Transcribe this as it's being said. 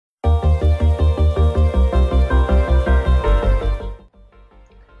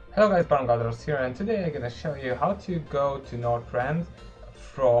Hello guys, Galdaros here, and today I'm gonna show you how to go to Northrend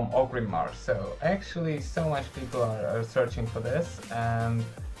from Orgrimmar. So actually so much people are searching for this, and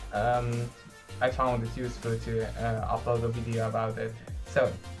I found it useful to upload a video about it.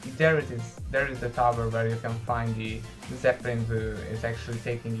 So there it is, there is the tower where you can find the Zeppelin who is actually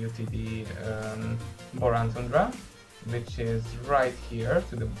taking you to the Boran Tundra, which is right here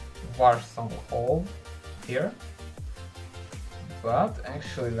to the Warsong Hall here. But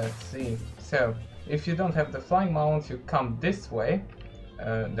actually, let's see. So if you don't have the flying mount, you come this way.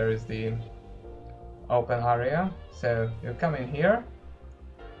 There is the open area. So you come in here,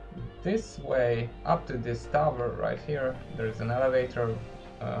 this way up to this tower right here. There is an elevator.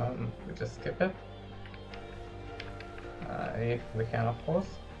 We just skip it if we can, of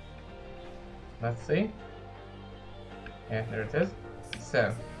course. Let's see. Yeah, there it is.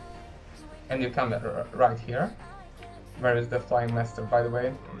 So, and you come right here. Where is the flying master, by the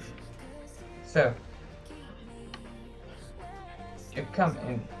way? So you come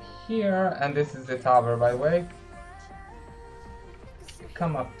in here, and this is the tower, by the way. You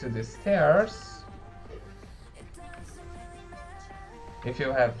come up to the stairs. If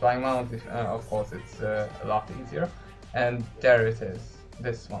you have flying mount, of course it's a lot easier. And there it is,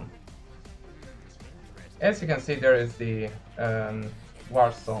 this one. As you can see, there is the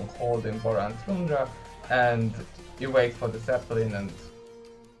Warsong Hall in Boran Tundra, and you wait for the Zeppelin, and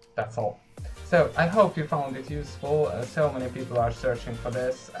that's all. So I hope you found it useful. So many people are searching for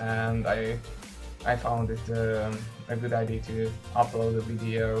this, and I found it a good idea to upload a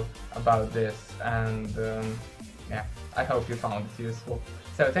video about this, and yeah, I hope you found it useful.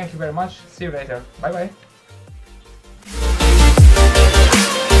 So thank you very much, see you later, bye bye.